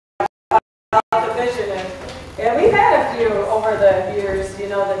about the vision. And we've had a few over the years, you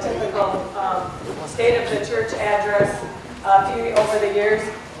know, the typical state of the church address, a few over the years.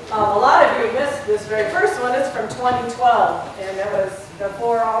 A lot of you missed this very first one. It's from 2012, and it was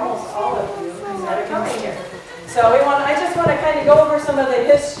before almost all of you started coming here. So I just want to kind of go over some of the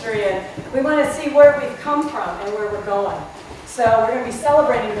history, and we want to see where we've come from and where we're going. So we're going to be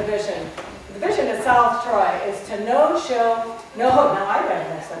celebrating the vision. The vision at South Troy is to know, to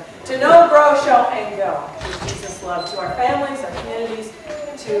know, grow, show, and go. With Jesus' love to our families, our communities,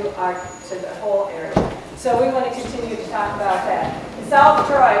 to the whole area. So we want to continue to talk about that. In South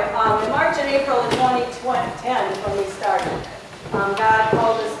Troy, in March and April of 2010 is when we started. God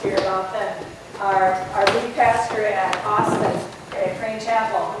called us here about then. Our lead pastor at Austin, at Crane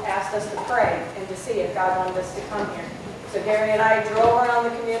Chapel, asked us to pray and to see if God wanted us to come here. So Gary and I drove around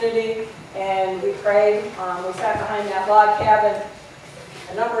the community and we prayed. We sat behind that log cabin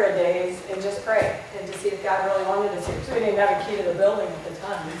a number of days and just prayed and to see if God really wanted us here. So we didn't have a key to the building at the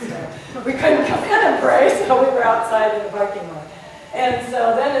time, so we couldn't come in and pray, so we were outside in the parking lot. And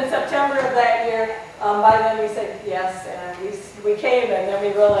so then in September of that year, by then we said yes, and we came, and then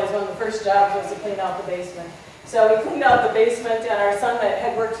we realized one of the first jobs was to clean out the basement. So we cleaned out the basement, and our son that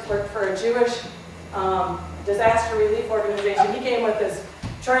had worked for a Jewish disaster relief organization, he came with his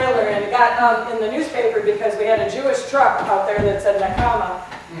trailer and got in the newspaper because we had a Jewish truck out there that said Nakama,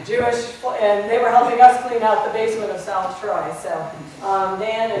 Jewish, and they were helping us clean out the basement of South Troy. So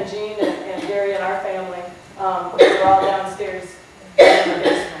Dan and Jean and Gary and our family, we were all downstairs in the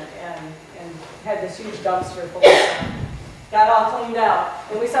basement and had this huge dumpster full of stuff. Got all cleaned out.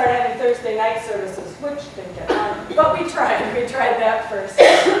 And we started having Thursday night services, which didn't get on. But we tried. We tried that first.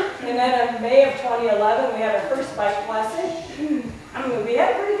 And then in May of 2011, we had our first bike lesson. We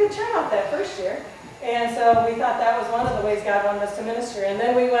had a pretty good turnout that first year. And so we thought that was one of the ways God wanted us to minister. And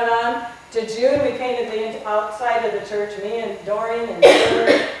then we went on to June. We painted the outside of the church. Me and Dorian and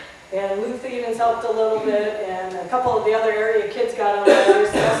Taylor and Lou Stevens helped a little bit. And a couple of the other area kids got on there.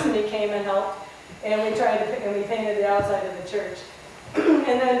 Destiny came and helped. And we painted the outside of the church.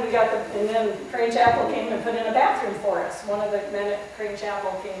 And then Crane Chapel came and put in a bathroom for us. One of the men at Crane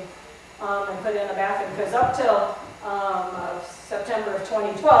Chapel came and put in a bathroom, because up till September of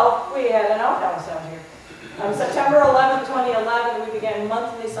 2012, we had an outhouse out here. September 11, 2011, we began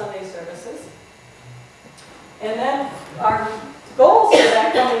monthly Sunday services. And then our goals for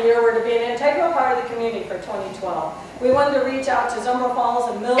that coming year were to be an integral part of the community for 2012. We wanted to reach out to Zumbro Falls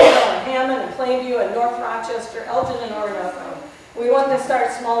and Millville and Hammond and Plainview and North Rochester, Elgin and Orinoco. We wanted to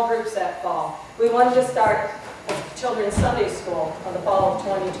start small groups that fall. We wanted to start a children's Sunday school in the fall of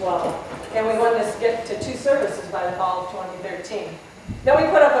 2012. And we wanted to get to 2 services by the fall of 2013. Then we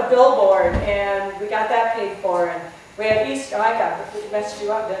put up a billboard and we got that paid for. And we had Easter. Messed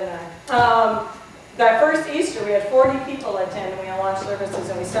you up, didn't I? That first Easter, we had 40 people attend, and we had launch services,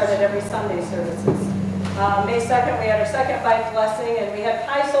 and we started every Sunday services. May 2nd, we had our second bike blessing, and we had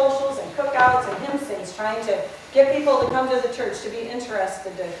pie socials and cookouts and hymn sings, trying to get people to come to the church, to be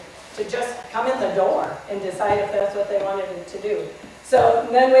interested, to just come in the door and decide if that's what they wanted to do. So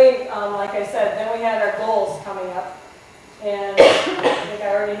then we, like I said, then we had our goals coming up, and I think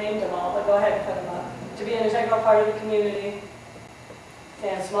I already named them all, but go ahead and put them up. To be an integral part of the community,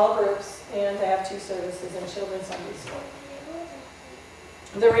 and small groups, and to have 2 services in Children's Sunday School.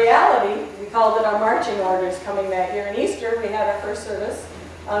 The reality, we called it our marching orders coming that year. In Easter, we had our first service.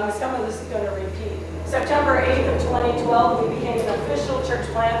 Some of this is going to repeat. September 8th of 2012, we became an official church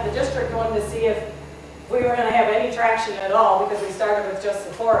plant. The district wanted to see if we were going to have any traction at all, because we started with just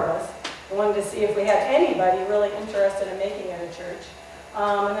the 4 of us. We wanted to see if we had anybody really interested in making it a church.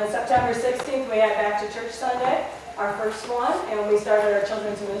 And then September 16th, we had Back to Church Sunday, our first one, and we started our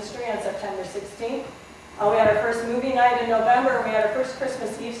children's ministry on September 16th. We had our first movie night in November, and we had our first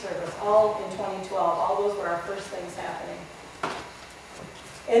Christmas Eve service, all in 2012. All those were our first things happening.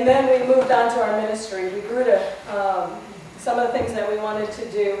 And then we moved on to our ministry. We grew to some of the things that we wanted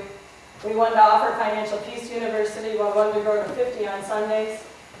to do. We wanted to offer Financial Peace University. We wanted to grow to 50 on Sundays.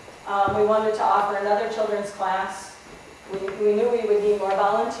 We wanted to offer another children's class. We knew we would need more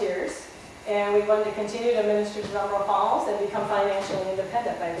volunteers. And we wanted to continue to minister to Zumbro Falls and become financially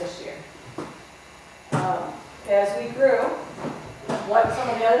independent by this year. As we grew, some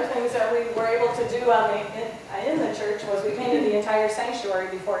of the other things that we were able to do in the church was we painted the entire sanctuary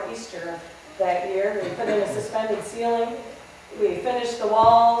before Easter that year. We put in a suspended ceiling. We finished the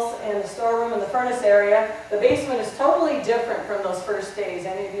walls and the storeroom and the furnace area. The basement is totally different from those first days,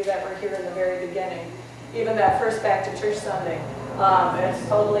 any of you that were here in the very beginning. Even that first Back to Church Sunday. It's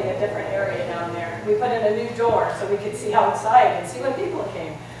totally a different area down there. We put in a new door so we could see outside and see when people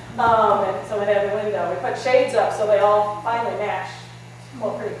came. And so it had a window. We put shades up so they all finally matched.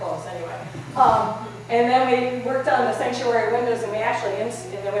 Well, pretty close anyway. And then we worked on the sanctuary windows, and and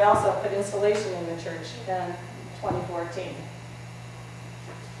then we also put insulation in the church in 2014.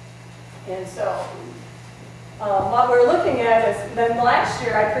 And so what we're looking at is, then last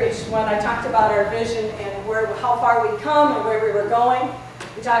year I preached when I talked about our vision and how far we'd come and where we were going.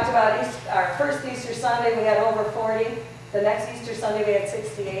 We talked about our first Easter Sunday, we had over 40. The next Easter Sunday, we had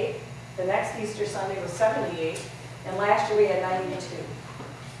 68. The next Easter Sunday was 78. And last year, we had 92.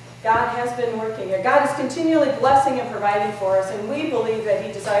 God has been working here. God is continually blessing and providing for us, and we believe that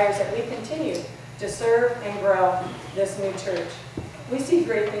He desires that we continue to serve and grow this new church. We see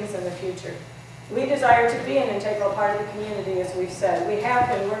great things in the future. We desire to be an integral part of the community, as we've said. We have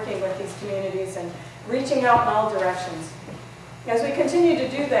been working with these communities and reaching out in all directions. As we continue to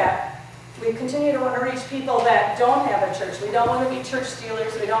do that, we continue to want to reach people that don't have a church. We don't want to be church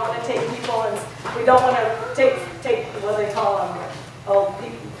stealers. We don't want to take people and we don't want to take what they call them,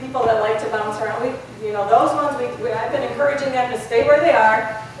 people that like to bounce around. Those ones, I've been encouraging them to stay where they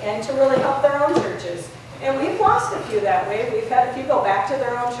are and to really help their own churches. And we've lost a few that way. We've had a few go back to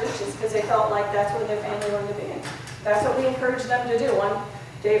their own churches because they felt like that's where their family wanted to be. And that's what we encourage them to do.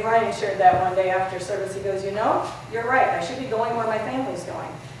 Dave Ryan shared that one day after service. He goes, you're right. I should be going where my family's going.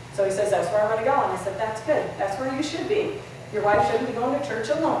 So he says, that's where I'm going to go. And I said, that's good. That's where you should be. Your wife shouldn't be going to church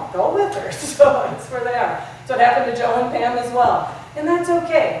alone. Go with her. So that's where they are. So it happened to Joe and Pam as well. And that's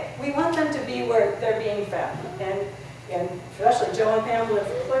okay. We want them to be where they're being fed. And especially Joe and Pam live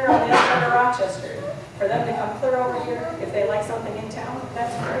clear on the outside of Rochester. For them to come clear over here, if they like something in town,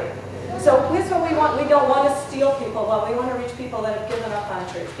 that's great. So that's what we want. We don't want to steal people, but we want to reach people that have given up on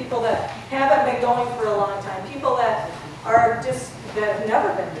church, people that haven't been going for a long time, people that have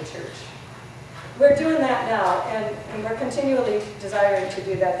never been to church. We're doing that now, and we're continually desiring to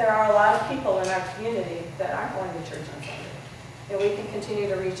do that. There are a lot of people in our community that aren't going to church on Sunday, and we can continue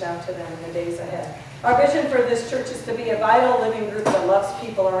to reach out to them in the days ahead. Our vision for this church is to be a vital living group that loves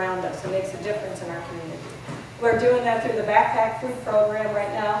people around us and makes a difference in our community. We're doing that through the backpack food program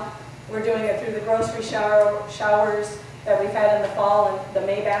right now. We're doing it through the grocery showers that we've had in the fall and the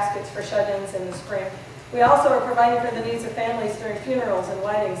May baskets for shut-ins in the spring. We also are providing for the needs of families during funerals and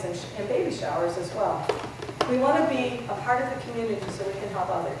weddings and baby showers as well. We want to be a part of the community so we can help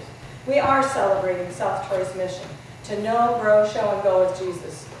others. We are celebrating South Troy's mission to know, grow, show, and go with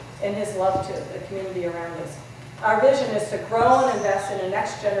Jesus and His love to the community around us. Our vision is to grow and invest in a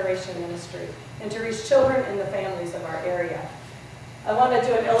next generation ministry and to reach children and the families of our area. I want to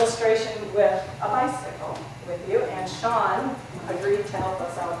do an illustration with a bicycle with you, and Sean agreed to help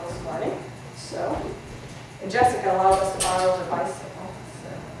us out this morning. And Jessica allowed us to borrow her bicycle.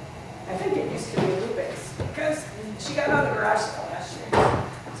 I think it used to be Lube's because she got out of the garage sale last year.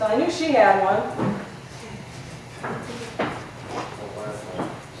 So I knew she had one.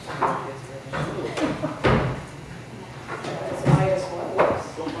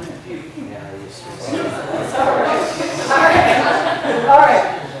 All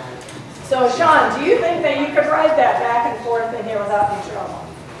right. So Sean, do you think that you could ride that back and forth in here without any trouble?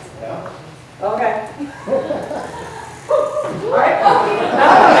 Yeah. Okay. All right.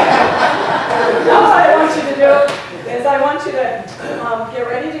 Now what I want you to do is I want you to get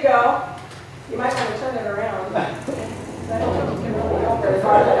ready to go. You might want to turn it around. I don't think you can really go very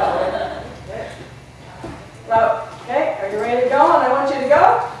far without it. So, okay, are you ready to go? And I want you to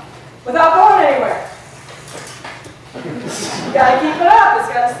go without going anywhere. You got to keep it up. It's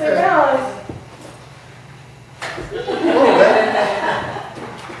got to stay balanced.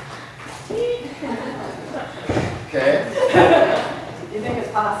 Okay. You think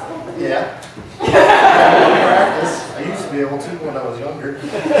it's possible? Yeah. Practice. I used to be able to when I was younger.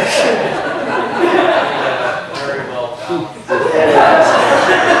 Very well done.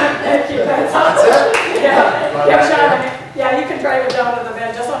 Thank you. That's it? Yeah, Sean. Yeah, you can drive it down to the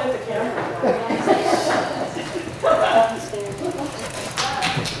bend. Just don't hit the camera.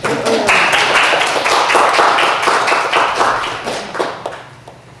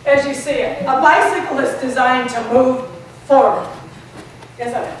 As you see it, a bicycle is designed to move forward,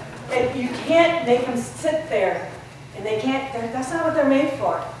 isn't it? And you can't make them sit there, and that's not what they're made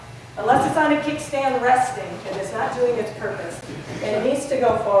for. Unless it's on a kickstand resting, and it's not doing its purpose. And it needs to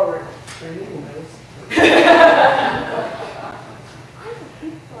go forward.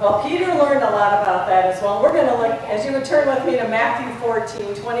 Well, Peter learned a lot about that as well. We're going to look, as you would turn with me to Matthew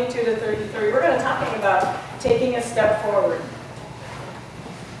 14, 22 to 33, we're going to talk about taking a step forward.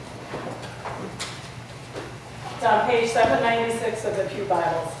 It's on page 796 of the Pew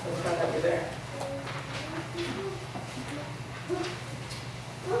Bibles in front of you there.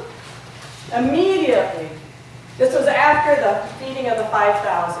 Immediately, this was after the feeding of the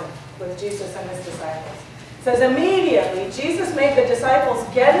 5,000 with Jesus and his disciples. It says, immediately, Jesus made the disciples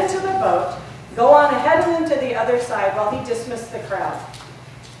get into the boat, go on ahead of him to the other side while he dismissed the crowd.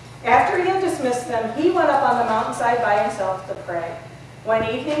 After he had dismissed them, he went up on the mountainside by himself to pray. When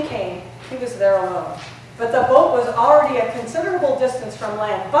evening came, he was there alone. But the boat was already a considerable distance from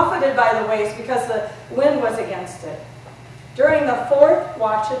land, buffeted by the waves because the wind was against it. During the fourth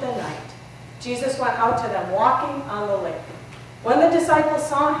watch of the night, Jesus went out to them walking on the lake. When the disciples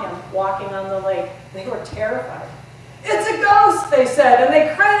saw him walking on the lake, they were terrified. "It's a ghost," they said, and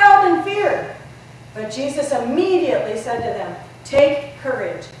they cried out in fear. But Jesus immediately said to them, "Take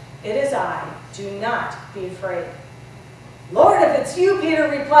courage. It is I. Do not be afraid." "Lord, if it's you," Peter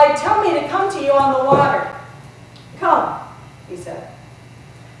replied, "tell me to come to you on the water." "Come," he said.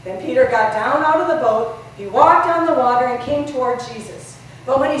 Then Peter got down out of the boat. He walked on the water and came toward Jesus.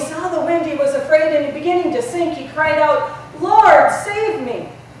 But when he saw the wind, he was afraid, and beginning to sink, he cried out, "Lord, save me!"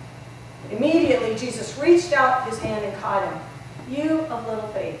 Immediately, Jesus reached out his hand and caught him. "You of little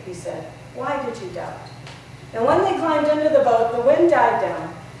faith," he said, "why did you doubt?" And when they climbed into the boat, the wind died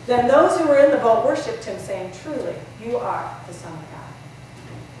down. Then those who were in the boat worshipped him, saying, "Truly, you are the Son of God."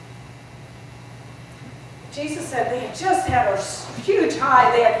 Jesus said they had just had a huge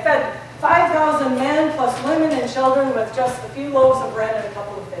high. They had fed 5,000 men plus women and children with just a few loaves of bread and a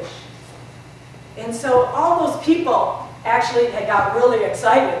couple of fish. And so all those people actually had got really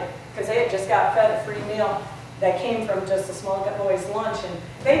excited because they had just got fed a free meal that came from just a small boy's lunch. And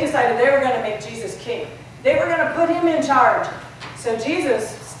they decided they were going to make Jesus king. They were going to put him in charge. So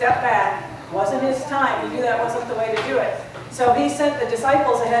Jesus stepped back. It wasn't his time. He knew that wasn't the way to do it. So he sent the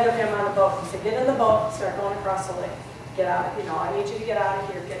disciples ahead of him on a boat. He said, "Get in the boat and start going across the lake. Get out, I need you to get out of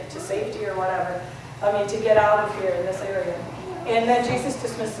here, get to safety or whatever. To get out of here in this area." And then Jesus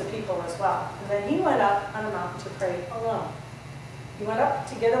dismissed the people as well. And then he went up on a mountain to pray alone. He went up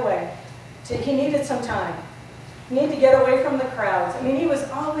to get away. He needed some time. He needed to get away from the crowds. He was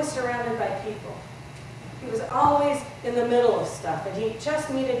always surrounded by people. He was always in the middle of stuff, and he just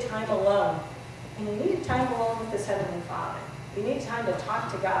needed time alone. And he needed time alone with his Heavenly Father. He needed time to talk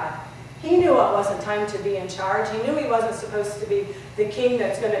to God. He knew it wasn't time to be in charge. He knew he wasn't supposed to be the king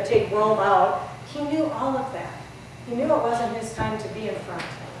that's going to take Rome out. He knew all of that. He knew it wasn't his time to be in front.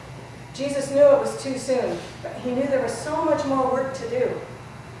 Jesus knew it was too soon, but he knew there was so much more work to do.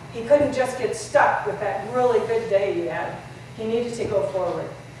 He couldn't just get stuck with that really good day he had. He needed to go forward.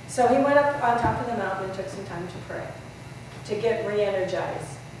 So he went up on top of the mountain and took some time to pray, to get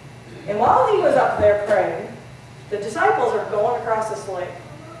re-energized. And while he was up there praying, the disciples are going across this lake.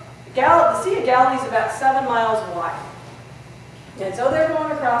 The Sea of Galilee is about 7 miles wide. And so they're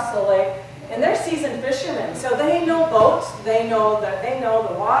going across the lake, and they're seasoned fishermen. So they know boats, they know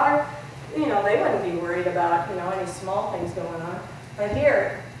the water. They wouldn't be worried about, any small things going on. But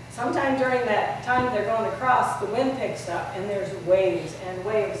here, sometime during that time they're going across, the wind picks up, and there's waves, and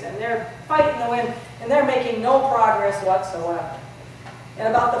they're fighting the wind, and they're making no progress whatsoever. And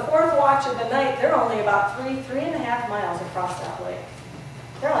about the fourth watch of the night, they're only about 3.5 miles across that lake.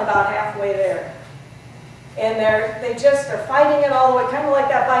 They're only about halfway there. And they just are fighting it all the way, kind of like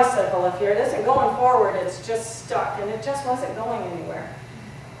that bicycle. If it isn't going forward, it's just stuck, and it just wasn't going anywhere.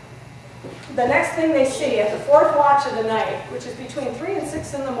 The next thing they see at the fourth watch of the night, which is between 3 and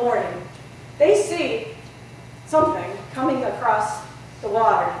 6 in the morning, they see something coming across the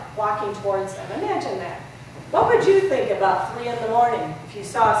water, walking towards them. Imagine that. What would you think about 3 in the morning if you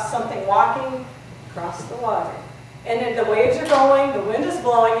saw something walking across the water? And then the waves are going, the wind is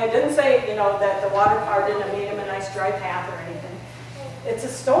blowing. It didn't say, that the water parted and made him a nice dry path or anything. It's a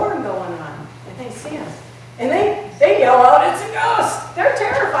storm going on, and they see him. And they yell out, "It's a ghost!" They're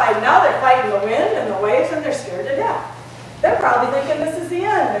terrified. Now they're fighting the wind and the waves, and they're scared to death. They're probably thinking this is the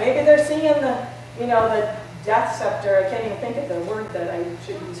end. Maybe they're seeing the death scepter. I can't even think of the word that I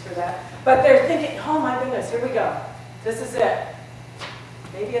should use for that. But they're thinking, "Oh my goodness, here we go. This is it.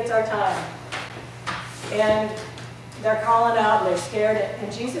 Maybe it's our time." And they're calling out, and they're scared.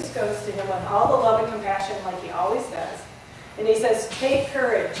 And Jesus goes to him with all the love and compassion like he always does. And he says, "Take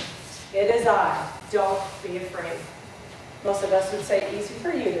courage. It is I. Don't be afraid." Most of us would say, "Easy for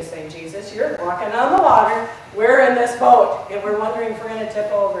you to say, Jesus. You're walking on the water. We're in this boat, and we're wondering if we're going to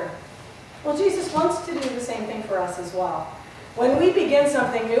tip over." Well, Jesus wants to do the same thing for us as well. When we begin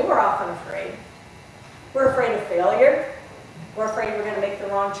something new, we're often afraid. We're afraid of failure. We're afraid we're going to make the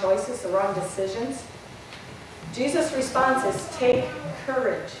wrong choices, the wrong decisions. Jesus' response is, "Take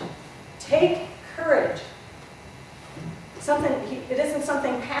courage." Take courage. It isn't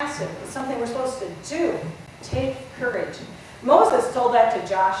something passive. It's something we're supposed to do. Take courage. Moses told that to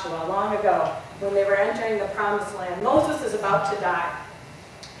Joshua long ago when they were entering the promised land. Moses is about to die.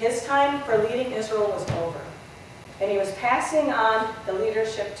 His time for leading Israel was over. And he was passing on the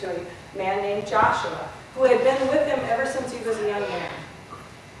leadership to a man named Joshua, who had been with him ever since he was a young man.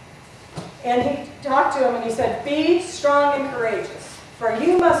 And he talked to him and he said, "Be strong and courageous, for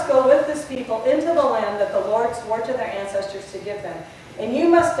you must go with this people into the land that the Lord swore to their ancestors to give them. And you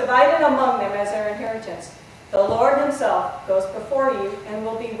must divide it among them as their inheritance. The Lord himself goes before you and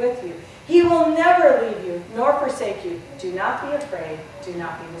will be with you. He will never leave you nor forsake you. Do not be afraid. Do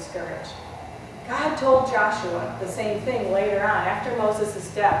not be discouraged." God told Joshua the same thing later on, after Moses'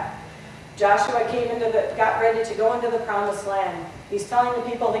 death. Joshua got ready to go into the promised land. He's telling the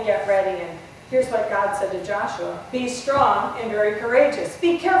people to get ready, and here's what God said to Joshua: "Be strong and very courageous.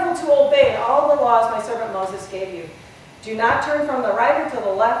 Be careful to obey all the laws my servant Moses gave you. Do not turn from the right or to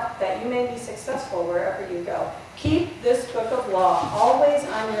the left, that you may be successful wherever you go. Keep this book of law always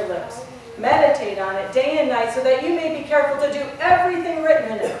on your lips. Meditate on it day and night, so that you may be careful to do everything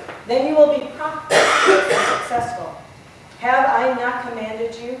written in it. Then you will be prosperous and successful. Have I not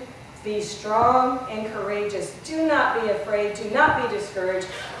commanded you? Be strong and courageous. Do not be afraid. Do not be discouraged.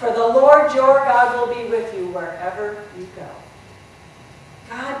 For the Lord your God will be with you wherever you go."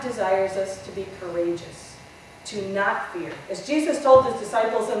 God desires us to be courageous, to not fear. As Jesus told his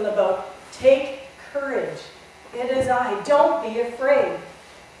disciples in the boat, "Take courage. It is I. Don't be afraid."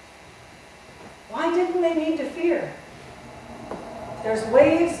 Why didn't they need to fear? There's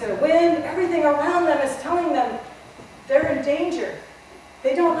waves, there's wind, everything around them is telling them they're in danger.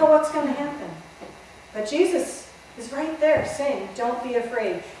 They don't know what's going to happen. But Jesus is right there saying, "Don't be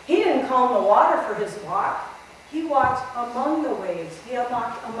afraid." He didn't calm the water for his walk. He walked among the waves. He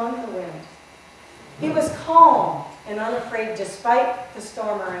walked among the wind. He was calm and unafraid despite the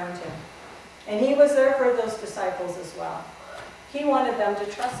storm around him. And he was there for those disciples as well. He wanted them to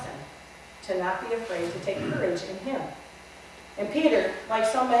trust him, to not be afraid, to take courage in him. And Peter, like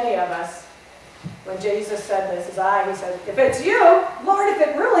so many of us, when Jesus said, "This is I," he said, "If it's you, Lord, if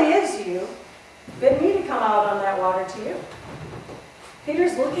it really is you, bid me to come out on that water to you."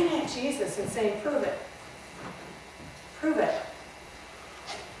 Peter's looking at Jesus and saying, "Prove it. Prove it.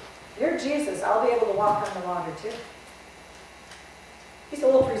 You're Jesus. I'll be able to walk on the water too." He's a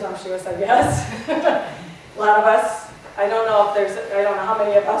little presumptuous, I guess. A lot of us, I don't know how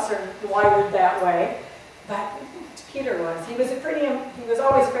many of us are wired that way, but Peter was. He was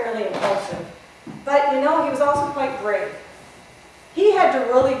always fairly impulsive. But, he was also quite brave. He had to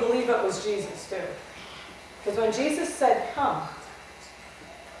really believe it was Jesus, too. Because when Jesus said, "Come,"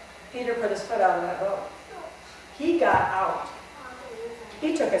 Peter put his foot out of that boat. He got out.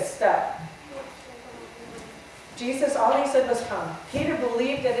 He took a step. Jesus, all he said was, "Come." Peter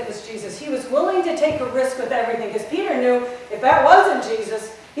believed that it was Jesus. He was willing to take a risk with everything, because Peter knew if that wasn't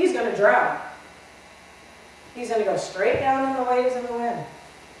Jesus, he's going to drown. He's going to go straight down in the waves and the wind.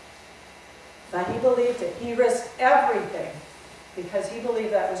 But he believed it. He risked everything because he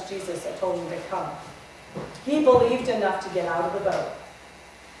believed that was Jesus that told him to come. He believed enough to get out of the boat.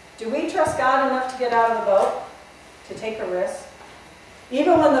 Do we trust God enough to get out of the boat? To take a risk?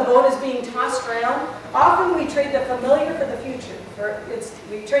 Even when the boat is being tossed around, often we trade the familiar for the future.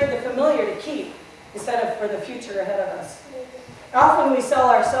 We trade the familiar to keep instead of for the future ahead of us. Often we sell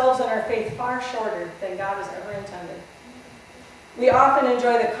ourselves and our faith far shorter than God has ever intended. We often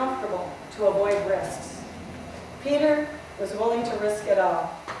enjoy the comfortable to avoid risks. Peter was willing to risk it all.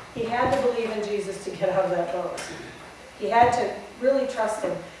 He had to believe in Jesus to get out of that boat. He had to really trust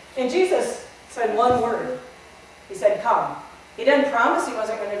him. And Jesus said one word. He said, "Come." He didn't promise he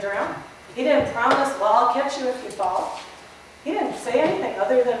wasn't going to drown. He didn't promise, "Well, I'll catch you if you fall." He didn't say anything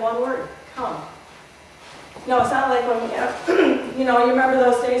other than one word, "Come." No, it's not like when you remember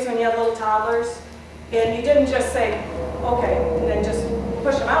those days when you had little toddlers and you didn't just say, "Okay," and then just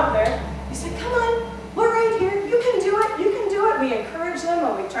push them out there. You said, "Come on, we're right here. You can do it. You can do it." We encourage them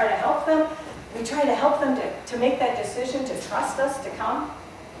and we try to help them. We try to help them to make that decision to trust us to come.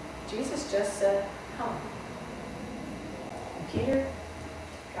 Jesus just said, "Come." And Peter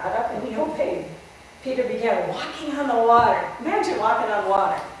got up and he obeyed. Peter began walking on the water. Imagine walking on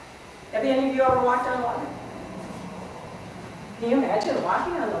water. Have any of you ever walked on water? Can you imagine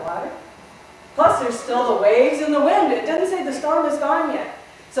walking on the water? Plus, there's still the waves and the wind. It doesn't say the storm is gone yet.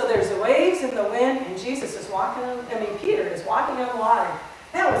 So there's the waves and the wind, and Peter is walking on water.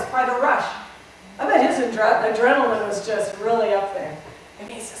 That was quite a rush. I bet his adrenaline was just really up there.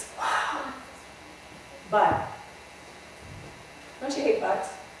 And he says, "Wow." But, don't you hate buts?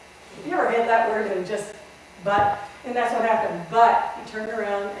 Have you ever had that word and just, but? And that's what happened. But he turned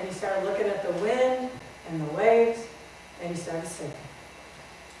around and he started looking at the wind and the waves, and he started sinking.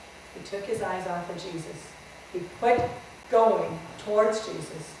 He took his eyes off of Jesus. He quit going towards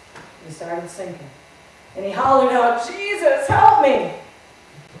Jesus, and he started sinking. And he hollered out, "Jesus, help me!"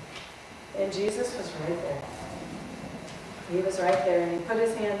 And Jesus was right there. He was right there, and he put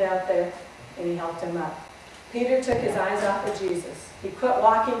his hand out there, and he helped him up. Peter took his eyes off of Jesus. He quit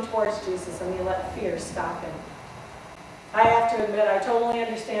walking towards Jesus, and he let fear stop him. I have to admit, I totally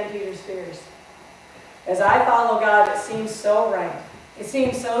understand Peter's fears. As I follow God, it seems so right. It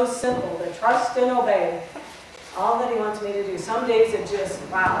seems so simple to trust and obey all that he wants me to do. Some days it just,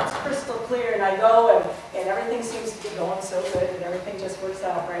 wow, it's crystal clear, and I go, and everything seems to be going so good, and everything just works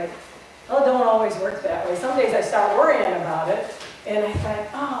out right. Well, it don't always work that way. Some days I start worrying about it, and I think,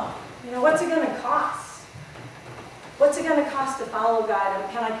 oh, what's it going to cost? What's it going to cost to follow God?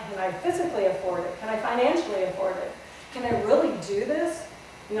 And can I physically afford it? Can I financially afford it? Can I really do this?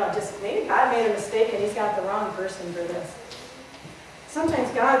 Just maybe God made a mistake and he's got the wrong person for this. Sometimes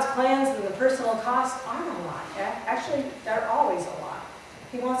God's plans and the personal costs aren't a lot. Actually, they're always a lot.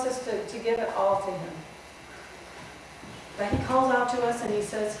 He wants us to give it all to him. But he calls out to us and he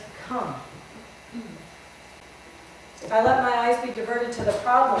says, "Come." If I let my eyes be diverted to the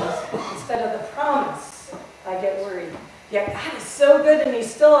problems instead of the promise, I get worried. Yet God is so good, and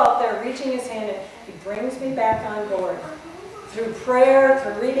he's still out there reaching his hand, and he brings me back on board. Through prayer,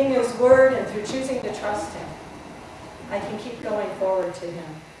 through reading his word, and through choosing to trust him, I can keep going forward to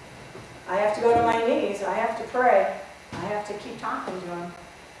him. I have to go to my knees. I have to pray. I have to keep talking to him.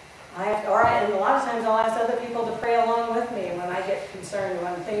 And a lot of times I'll ask other people to pray along with me when I get concerned,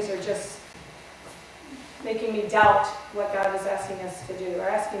 when things are just making me doubt what God is asking us to do, or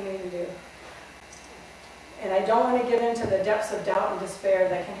asking me to do. And I don't want to get into the depths of doubt and despair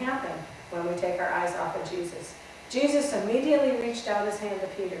that can happen when we take our eyes off of Jesus. Jesus immediately reached out his hand to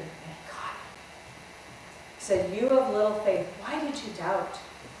Peter and caught him. He said, "You of little faith, why did you doubt?"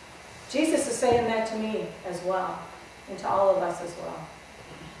 Jesus is saying that to me as well, and to all of us as well.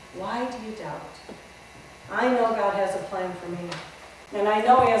 Why do you doubt? I know God has a plan for me, and I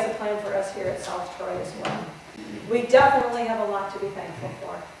know he has a plan for us here at South Troy as well. We definitely have a lot to be thankful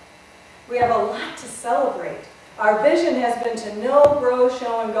for. We have a lot to celebrate. Our vision has been to know, grow,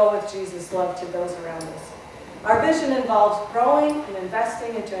 show, and go with Jesus' love to those around us. Our vision involves growing and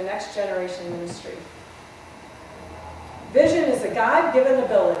investing into a next generation ministry. Vision is a God-given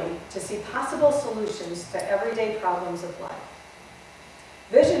ability to see possible solutions to everyday problems of life.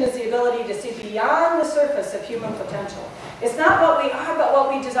 Vision is the ability to see beyond the surface of human potential. It's not what we are, but what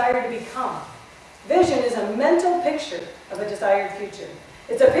we desire to become. Vision is a mental picture of a desired future.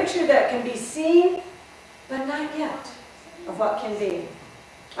 It's a picture that can be seen, but not yet, of what can be.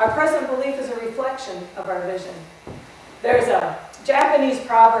 Our present belief is a reflection of our vision. There's a Japanese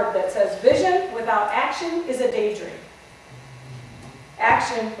proverb that says, "Vision without action is a daydream.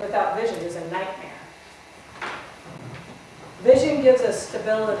 Action without vision is a nightmare." Vision gives us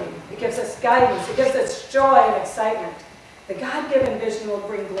stability. It gives us guidance. It gives us joy and excitement. The God-given vision will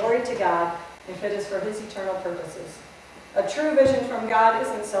bring glory to God if it is for his eternal purposes. A true vision from God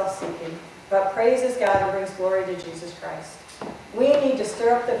isn't self-seeking, but praises God and brings glory to Jesus Christ. We need to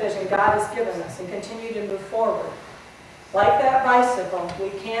stir up the vision God has given us and continue to move forward. Like that bicycle,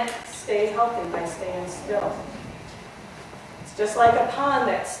 we can't stay healthy by staying still. It's just like a pond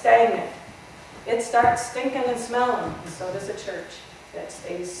that's stagnant. It starts stinking and smelling, and so does a church that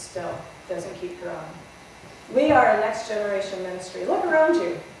stays still, doesn't keep growing. We are a next generation ministry. Look around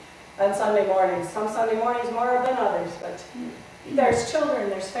you on Sunday mornings. Some Sunday mornings more than others, but there's children,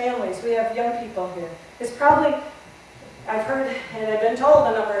 there's families. We have young people here. It's probably, I've heard and I've been told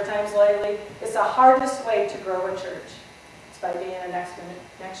a number of times lately, it's the hardest way to grow a church. It's by being a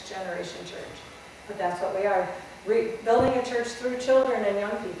next generation church. But that's what we are. Building a church through children and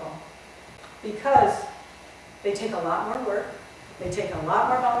young people. Because they take a lot more work, they take a lot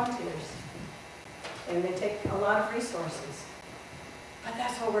more volunteers, and they take a lot of resources. But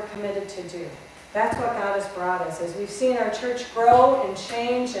that's what we're committed to do. That's what God has brought us. As we've seen our church grow and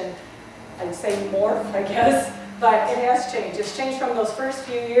change, and I'd say morph, I guess, but it has changed. It's changed from those first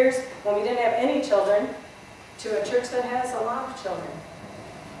few years when we didn't have any children to a church that has a lot of children,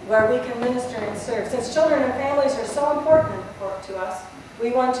 where we can minister and serve. Since children and families are so important to us, we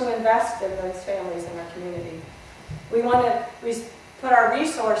want to invest in those families in our community. We want to put our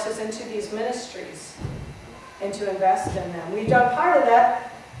resources into these ministries and to invest in them. We've done part of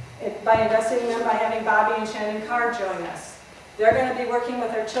that by investing in them by having Bobby and Shannon Carr join us. They're going to be working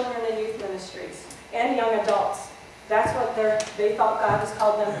with our children and youth ministries and young adults. That's what they felt God has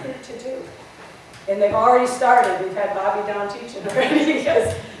called them here to do. And they've already started. We've had Bobby down teaching already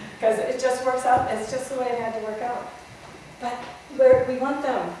because it just works out. It's just the way it had to work out. But we want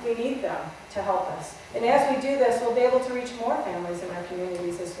them, we need them to help us. And as we do this, we'll be able to reach more families in our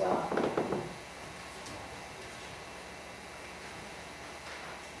communities as well.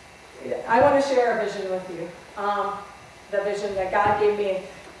 I want to share a vision with you. The vision that God gave me.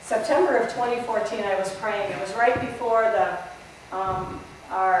 September of 2014, I was praying. It was right before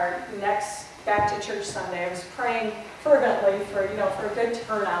our next Back to Church Sunday. I was praying fervently for a good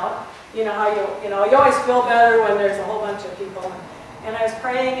turnout. You know how you always feel better when there's a whole bunch of people. And I was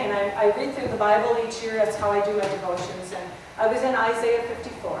praying, and I read through the Bible each year. That's how I do my devotions. And I was in Isaiah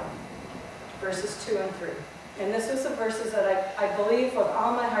 54, verses 2 and 3. And this is the verses that I believe with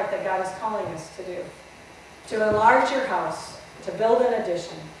all my heart that God is calling us to do. To enlarge your house, to build an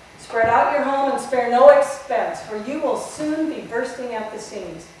addition. Spread out your home and spare no expense, for you will soon be bursting at the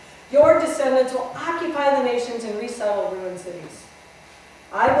seams. Your descendants will occupy the nations and resettle ruined cities.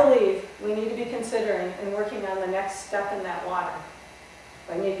 I believe we need to be considering and working on the next step in that water.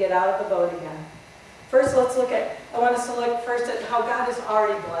 I need to get out of the boat again. First, I want us to look first at how God has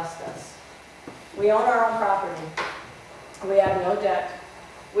already blessed us. We own our own property. We have no debt.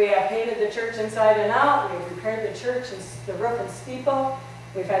 We have painted the church inside and out. We've repaired the church and the roof and steeple.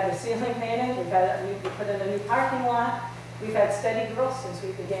 We've had the ceiling painted. We put in a new parking lot. We've had steady growth since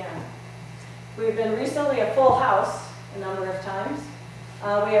we began. We've been recently a full house a number of times.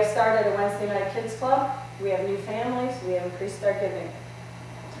 We have started a Wednesday night kids club. We have new families. We have increased our giving.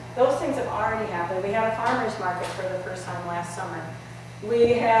 Those things have already happened. We had a farmer's market for the first time last summer.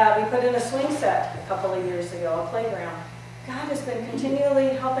 We put in a swing set a couple of years ago, a playground. God has been continually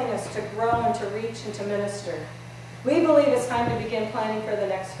helping us to grow and to reach and to minister. We believe it's time to begin planning for the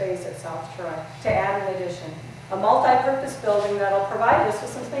next phase at South Troy, to add an addition. A multi-purpose building that will provide us with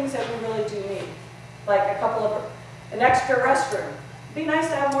some things that we really do need, like an extra restroom. It'd be nice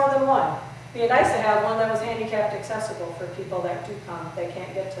to have more than one. It'd be nice to have one that was handicapped accessible for people that do come, they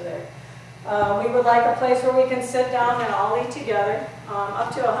can't get to there. We would like a place where we can sit down and all eat together,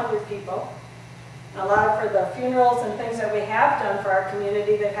 up to 100 people. A lot for the funerals and things that we have done for our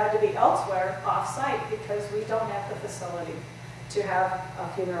community, they've had to be elsewhere, off-site, because we don't have the facility to have a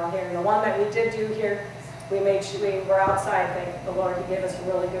funeral here. And the one that we did do here, we were outside, thank the Lord. He gave us a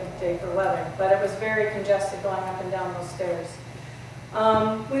really good day for weather. But it was very congested going up and down those stairs.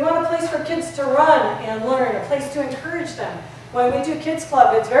 We want a place for kids to run and learn, a place to encourage them. When we do kids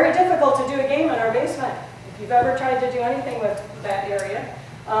club, it's very difficult to do a game in our basement. If you've ever tried to do anything with that area,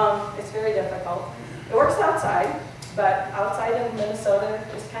 it's very difficult. It works outside, but outside in Minnesota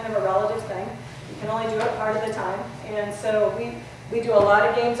is kind of a relative thing. You can only do it part of the time. And so we do a lot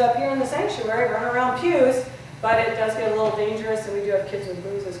of games up here in the sanctuary, run around pews, but it does get a little dangerous, and we do have kids with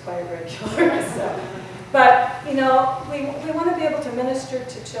bruises quite regular. But, we want to be able to minister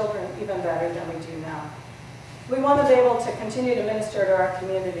to children even better than we do now. We want to be able to continue to minister to our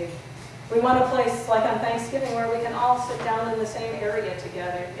community. We want a place like on Thanksgiving where we can all sit down in the same area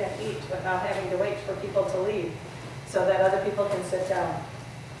together and eat without having to wait for people to leave so that other people can sit down.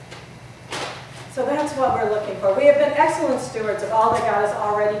 So that's what we're looking for. We have been excellent stewards of all that God has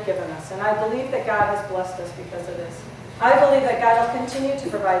already given us, and I believe that God has blessed us because of this. I believe that God will continue to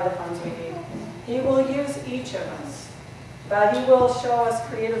provide the funds we need. He will use each of us, but He will show us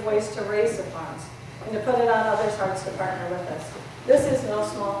creative ways to raise the funds and to put it on others' hearts to partner with us. This is no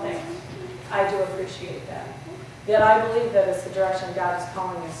small thing. I do appreciate that. Yet I believe that it's the direction God is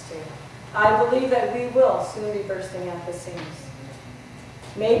calling us to. I believe that we will soon be bursting at the seams.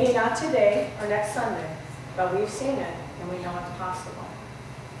 Maybe not today or next Sunday, but we've seen it and we know it's possible.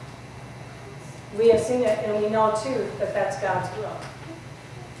 We have seen it and we know too that that's God's will.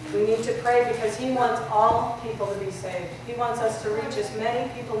 We need to pray because He wants all people to be saved. He wants us to reach as many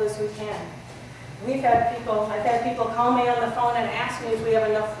people as we can. I've had people call me on the phone and ask me if we have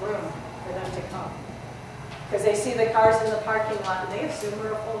enough room for them to come. Because they see the cars in the parking lot and they assume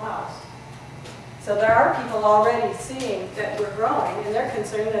we're a full house. So there are people already seeing that we're growing and they're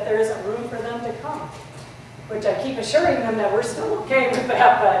concerned that there isn't room for them to come. Which I keep assuring them that we're still okay with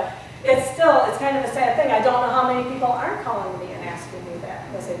that, but it's kind of a sad thing. I don't know how many people aren't calling me and asking me that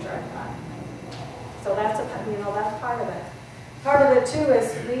as they drive by. So that's part of it. Part of it too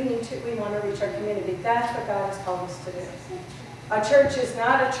is we want to reach our community. That's what God has called us to do. A church is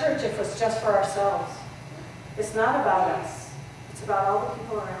not a church if it's just for ourselves. It's not about us. It's about all the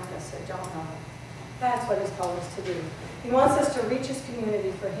people around us that don't know Him. That's what He's called us to do. He wants us to reach His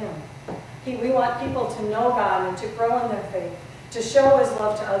community for Him. We want people to know God and to grow in their faith, to show His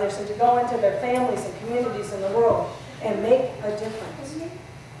love to others, and to go into their families and communities in the world and make a difference.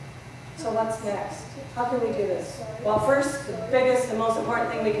 So what's next? How can we do this? Well, first, the biggest and most important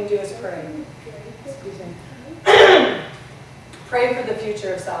thing we can do is pray. Excuse me. Pray for the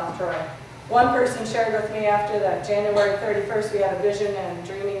future of South Troy. One person shared with me after that January 31st, we had a vision and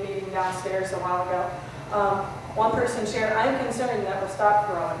dreaming meeting downstairs a while ago. One person shared, I'm concerned that we'll stop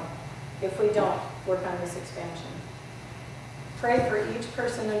growing if we don't work on this expansion. Pray for each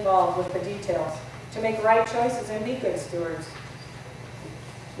person involved with the details to make right choices and be good stewards.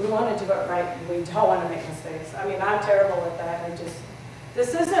 We want to do it right, and we don't want to make mistakes. I mean, I'm terrible at that.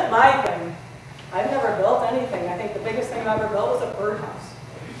 This isn't my thing. I've never built anything. I think the biggest thing I've ever built was a birdhouse.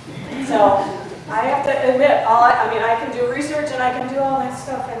 So I have to admit, I can do research and I can do all that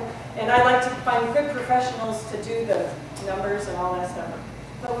stuff, and I like to find good professionals to do the numbers and all that stuff.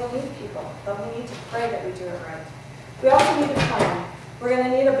 But we need people. But we need to pray that we do it right. We also need a plan. We're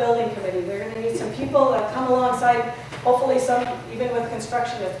going to need a building committee. We're going to need some people that come alongside, hopefully some even with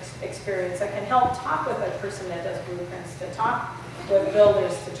construction experience, that can help talk with a person that does blueprints, to talk with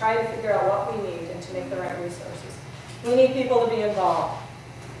builders, to try to figure out what we need and to make the right resources. We need people to be involved.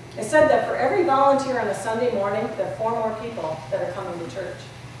 I said that for every volunteer on a Sunday morning, there are 4 more people that are coming to church.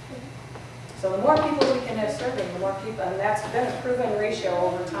 So the more people we can have serving, the more people, and that's been a proven ratio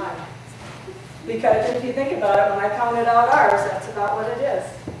over time. Because if you think about it, when I counted out ours, that's about what it is.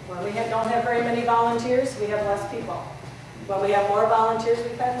 When we don't have very many volunteers, we have less people. When we have more volunteers,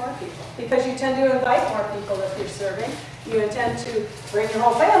 we've had more people. Because you tend to invite more people if you're serving. You intend to bring your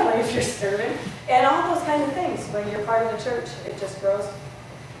whole family if you're serving. And all those kind of things. When you're part of the church, it just grows.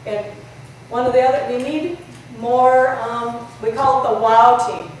 And one of the other, we need more, we call it the WOW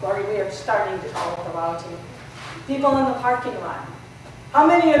team. Or we are starting to call it the WOW team. People in the parking lot. How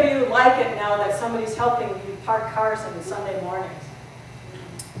many of you like it now that somebody's helping you park cars on Sunday mornings?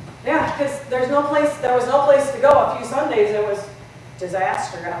 Yeah, because there was no place to go. A few Sundays it was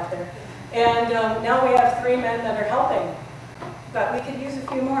disaster out there. And now we have 3 men that are helping. But we could use a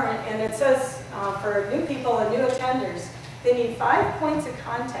few more. And it says for new people and new attenders, they need 5 points of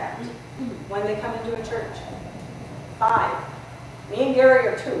contact when they come into a church. 5. Me and Gary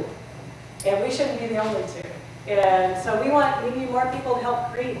are 2. And we shouldn't be the only 2. And so we need more people to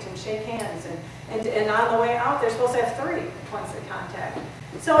help greet and shake hands. And on the way out, they're supposed to have 3 points of contact.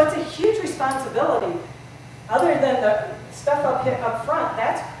 So it's a huge responsibility. Other than the stuff up front,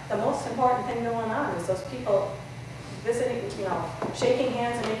 that's the most important thing going on, is those people visiting, shaking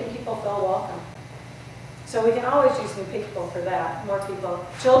hands and making people feel welcome. So we can always use new people for that, more people.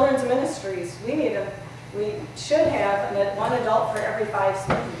 Children's ministries, we should have 1 adult for every 5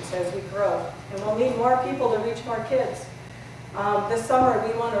 students as we grow. And we'll need more people to reach more kids. This summer,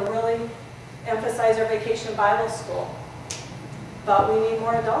 we want to really emphasize our Vacation Bible School. But we need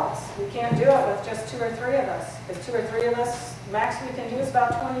more adults. We can't do it with just 2 or 3 of us. Because 2 or 3 of us, max we can do is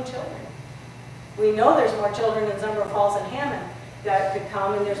about 20 children. We know there's more children in Zumwalt Falls and Hammond that could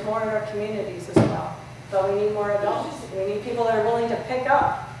come, and there's more in our communities as well. But we need more adults. We need people that are willing to pick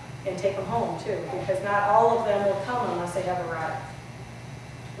up and take them home too, because not all of them will come unless they have a ride.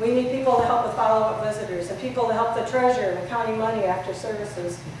 We need people to help with follow-up visitors, and people to help the treasurer and counting money after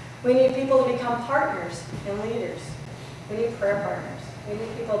services. We need people to become partners and leaders. We need prayer partners. We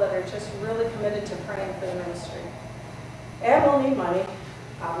need people that are just really committed to praying for the ministry. And we'll need money,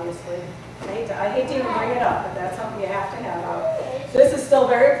 obviously. I hate to even bring it up, but that's something you have to have. This is still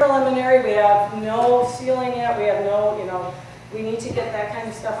very preliminary. We have no ceiling yet. We have no, we need to get that kind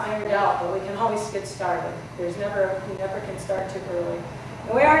of stuff ironed out, but we can always get started. We never can start too early.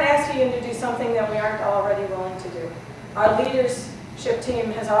 And we aren't asking you to do something that we aren't already willing to do. Our leadership team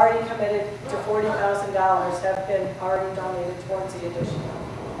has already committed to $40,000, have been already donated towards the addition.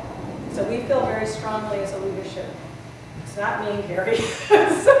 So we feel very strongly as a leadership. It's not me and Gary,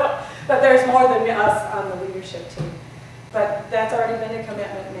 but there's more than us on the leadership team. But that's already been a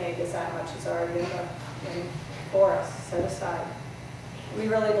commitment made, is that much is already for us, set aside. We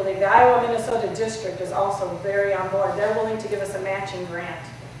really believe the Iowa-Minnesota district is also very on board. They're willing to give us a matching grant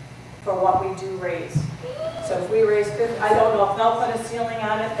for what we do raise. So if we raise 50, I don't know if they'll put a ceiling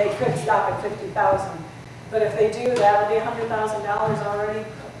on it. They could stop at 50,000, but if they do, that would be $100,000 already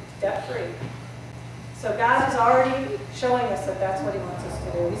debt-free. So God is already showing us that that's what He wants us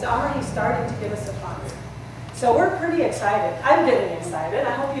to do. He's already starting to give us the funds. So we're pretty excited. I'm getting excited.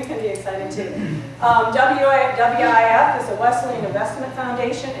 I hope you can be excited too. WIF is a Wesleyan Investment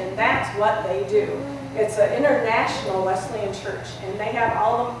Foundation, and that's what they do. It's an international Wesleyan church, and they have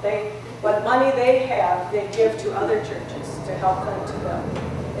what money they have, they give to other churches to help them to build.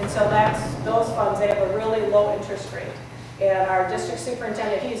 And so those funds, they have a really low interest rate. And our district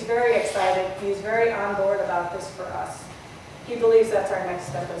superintendent, he's very excited. He's very on board about this for us. He believes that's our next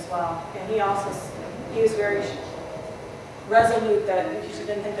step as well. And he was very resolute that she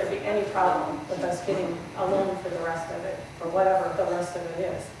didn't think there'd be any problem with us getting a loan for the rest of it, or whatever the rest of it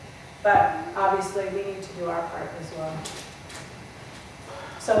is. But obviously, we need to do our part as well.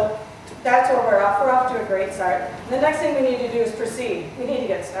 So that's where we're off. We're off to a great start. And the next thing we need to do is proceed. We need to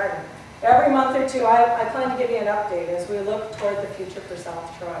get started. Every month or two, I plan to give you an update as we look toward the future for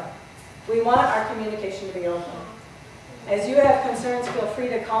South Troy. We want our communication to be open. As you have concerns, feel free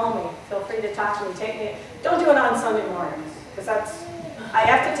to call me. Feel free to talk to me. Take me. Don't do it on Sunday mornings, because I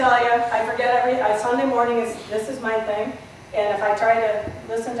have to tell you, I forget Sunday morning this is my thing. And if I try to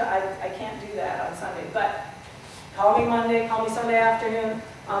listen to, I can't do that on Sunday. But call me Monday, call me Sunday afternoon.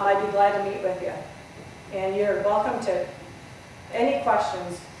 I'd be glad to meet with you. And you're welcome to any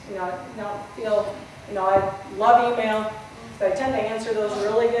questions. Feel, I love email. So I tend to answer those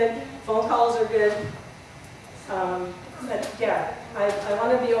really good. Phone calls are good. But yeah, I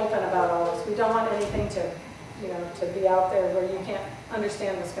want to be open about all this. We don't want anything to be out there where you can't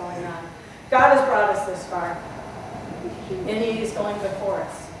understand what's going on. God has brought us this far, and He is going before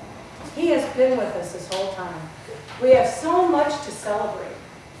us. He has been with us this whole time. We have so much to celebrate,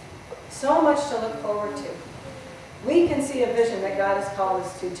 so much to look forward to. We can see a vision that God has called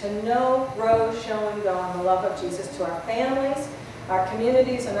us to know, grow, show, and go in the love of Jesus to our families, our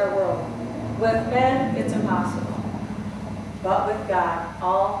communities, and our world. With men, it's impossible. But with God,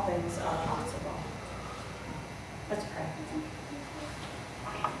 all things are possible. Let's pray.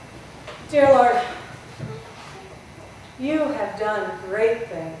 Dear Lord, you have done great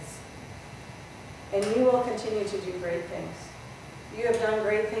things, and you will continue to do great things. You have done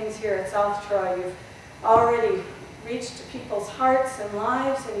great things here at South Troy. You've already reached people's hearts and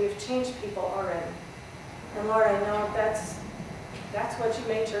lives, and you've changed people already. And Lord, I know that's what you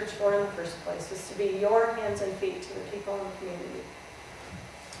made church for in the first place, is to be your hands and feet to the people in the community.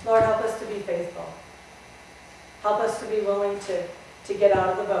 Lord, help us to be faithful. Help us to be willing to get out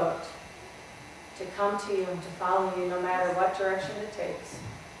of the boat, to come to you and to follow you no matter what direction it takes.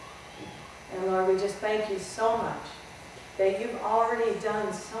 And Lord, we just thank you so much that you've already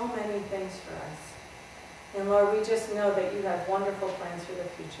done so many things for us. And Lord, we just know that you have wonderful plans for the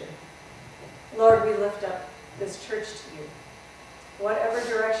future. Lord, we lift up this church to you. Whatever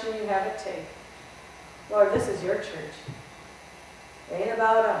direction you have it take. Lord, this is your church. It ain't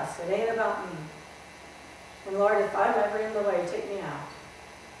about us. It ain't about me. And Lord, if I'm ever in the way, take me out.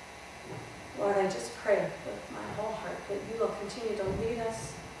 Lord, I just pray with my whole heart that you will continue to lead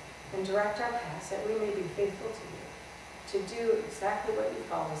us and direct our paths, that we may be faithful to you, to do exactly what you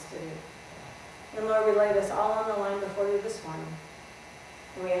called us to do. And Lord, we lay this all on the line before you this morning.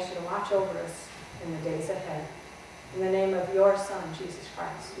 And we ask you to watch over us in the days ahead. In the name of your Son, Jesus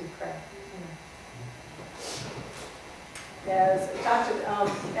Christ, we pray. Amen.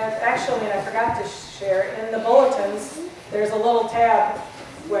 Actually, I forgot to share, in the bulletins, there's a little tab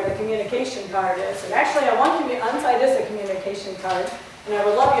where the communication card is. And actually, on side is a communication card. And I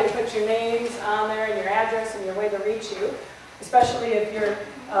would love you to put your names on there and your address and your way to reach you, especially if you're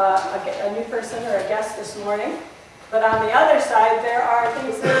a new person or a guest this morning. But on the other side, there are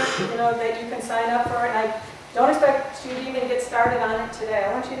things there, that you can sign up for. And I don't expect you to even get started on it today.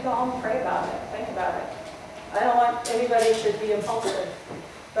 I want you to go home and pray about it, think about it. I don't want anybody to be impulsive,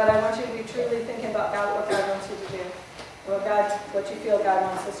 but I want you to be truly thinking about God, what God wants you to do, what you feel God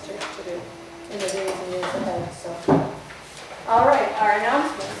wants this church to do in the days and years ahead. So, all right, our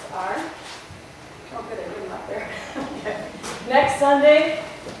announcements are. Oh, good, I put them up there. Okay. Next Sunday,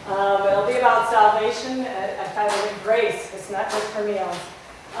 it'll be about salvation. I titled it Grace. It's not just for meals.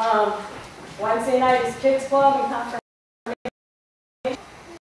 Wednesday night is Kids Club and Confirmation.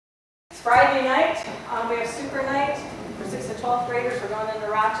 Friday night, we have Super Night for 6th and 12th graders. We're going into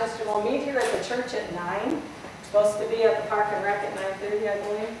Rochester. We'll meet here at the church at 9. We're supposed to be at the Park and Rec at 9:30, I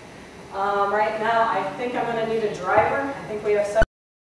believe. Right now, I think I'm going to need a driver. I think we have